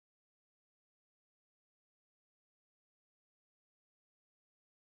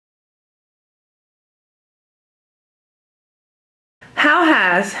How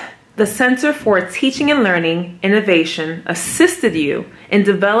has the Center for Teaching and Learning Innovation assisted you in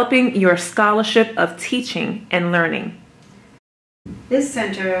developing your scholarship of teaching and learning? This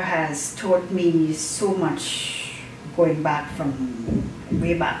center has taught me so much, going back from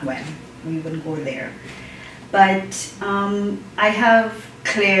way back when we would go there. But I have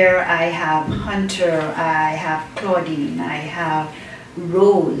Claire, I have Hunter, I have Claudine, I have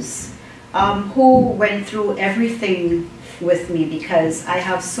Rose, who went through everything with me, because I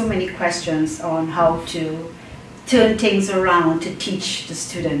have so many questions on how to turn things around to teach the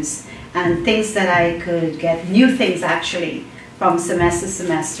students, and things that I could get, new things actually, from semester to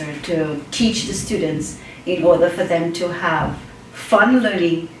semester to teach the students in order for them to have fun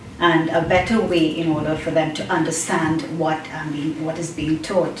learning and a better way in order for them to understand what is being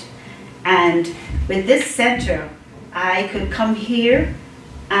taught. And with this center, I could come here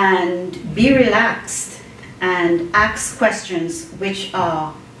and be relaxed and ask questions which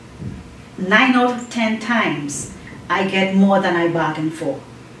are 9 out of 10 times I get more than I bargained for.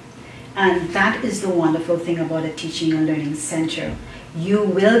 And that is the wonderful thing about a teaching and learning center. You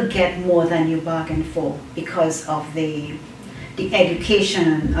will get more than you bargained for because of the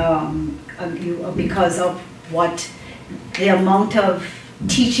education, because of what the amount of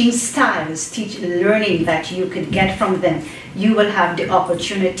teaching styles, learning that you could get from them. You will have the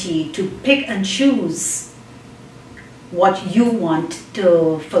opportunity to pick and choose what you want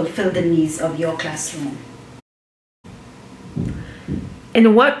to fulfill the needs of your classroom.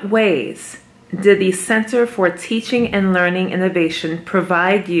 In what ways did the Center for Teaching and Learning Innovation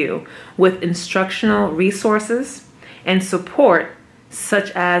provide you with instructional resources and support,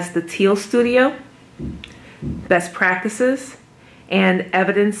 such as the Teal Studio, best practices, and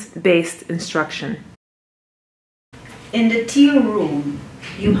evidence-based instruction? In the Teal room,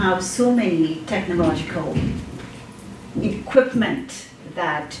 you have so many technological equipment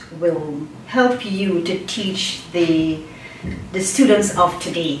that will help you to teach the students of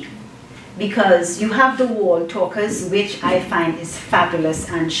today, because you have the wall talkers, which I find is fabulous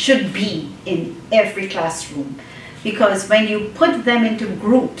and should be in every classroom, because when you put them into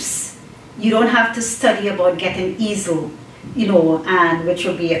groups, you don't have to study about getting easel, and which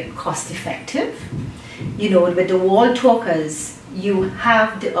will be cost effective. With the wall talkers, you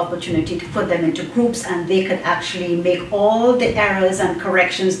have the opportunity to put them into groups, and they could actually make all the errors and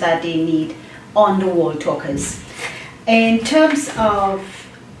corrections that they need on the wall talkers. In terms of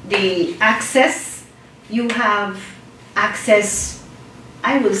the access, you have access,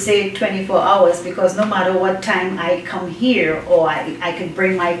 I will say 24 hours, because no matter what time I come here or I could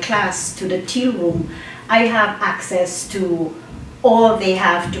bring my class to the Teal room, I have access to all they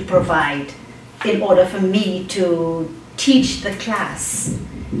have to provide in order for me to teach the class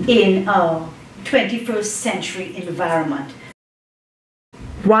in a 21st century environment.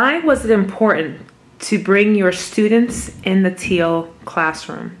 Why was it important to bring your students in the Teal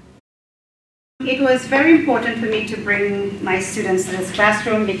classroom? It was very important for me to bring my students to this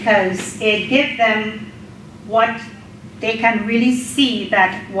classroom because it gives them what they can really see,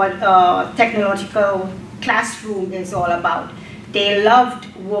 that what a technological classroom is all about. They loved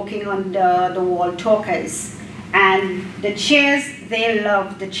working on the wall talkers, and the chairs, they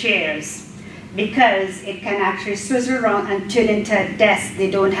loved the chairs because it can actually swivel around and turn into a desk.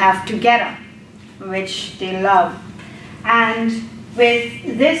 They don't have to get up, which they love. And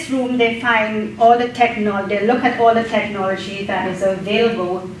with this room, they find all the technology, they look at all the technology that is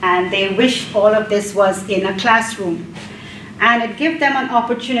available, and they wish all of this was in a classroom. And it gives them an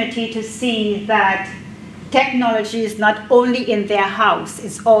opportunity to see that technology is not only in their house,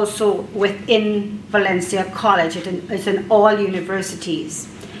 it's also within Valencia College. It's in all universities.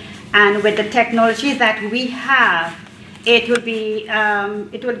 And with the technology that we have, it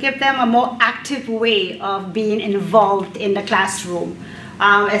would give them a more active way of being involved in the classroom,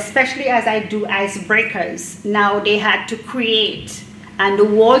 especially as I do icebreakers. Now they had to create, and the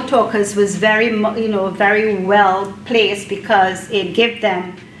wall talkers was very very well placed because it gave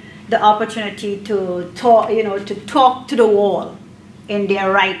them the opportunity to talk, to talk to the wall in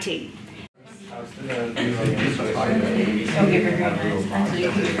their writing.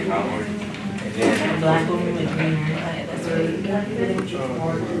 Black woman with green hair. That's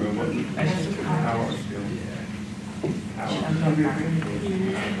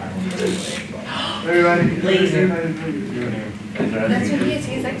really laser. That's what he is.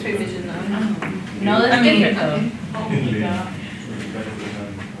 He has X-ray vision though. No, that's different though. Oh my god.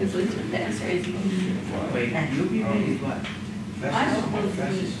 It's with the X-rays. Wait, what? I don't know.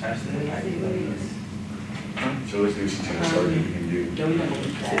 So let's do some kind of start that we can do.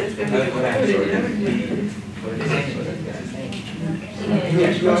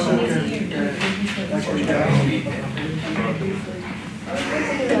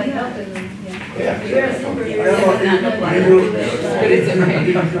 But it's okay.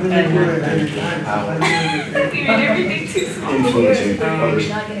 We made everything too small. Influencing others.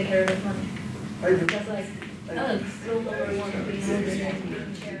 Not gonna carry this money. That's like, oh, still lower one of these.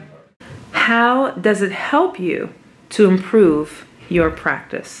 How does it help you to improve your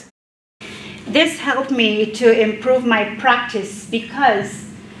practice? This helped me to improve my practice because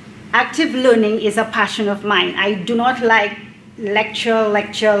active learning is a passion of mine. I do not like lecture.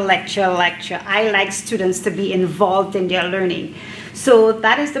 I like students to be involved in their learning. So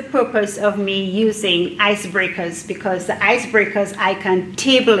that is the purpose of me using icebreakers, because the icebreakers, I can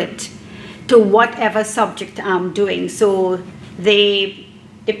table it to whatever subject I'm doing. So the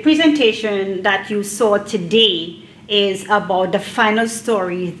presentation that you saw today is about the final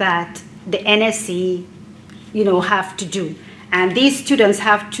story that the NSC, have to do. And these students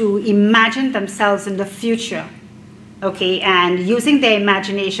have to imagine themselves in the future, okay? And using their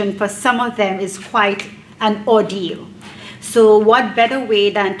imagination for some of them is quite an ordeal. So what better way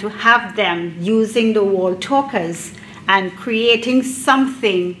than to have them using the wall talkers and creating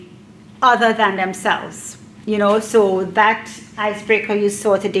something other than themselves, So that icebreaker you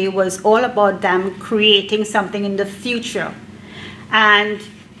saw today was all about them creating something in the future and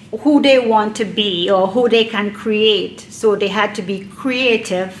who they want to be or who they can create. So they had to be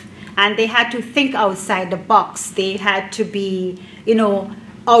creative and they had to think outside the box. They had to be,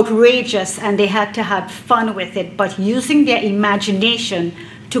 outrageous, and they had to have fun with it, but using their imagination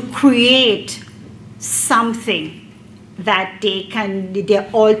to create something that their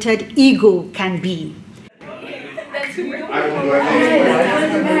altered ego can be. I won't go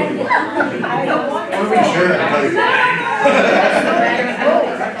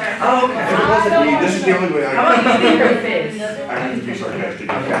If it wasn't me, this is the only way I How about you make her face? I have to be sarcastic.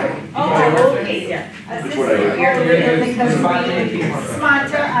 Oh, okay. That's what I do.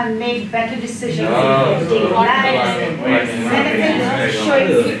 Smarter and make better decisions in their daily lives. Benefits, showing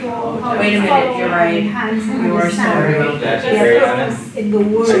people how Wait a to minute, follow you're and right. enhance and You are sorry. understand That's their very purpose in the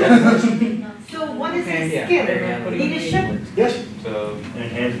world. So what is Okay, this yeah. skill? Leadership? Yes. So,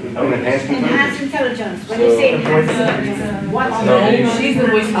 Enhanced Enhanced intelligence. When you say enhanced intelligence, what She's the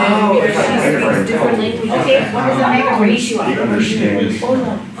voice manager. She speaks different languages. Okay, what is a mega ratio? He understands.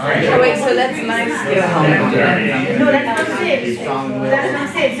 Oh, wait, so that's my skill. No, that's not it. That's not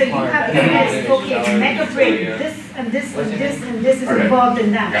it. So you have to list, okay, mega brain, this and this and this and this is involved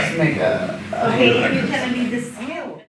in that. Okay, if you're telling me this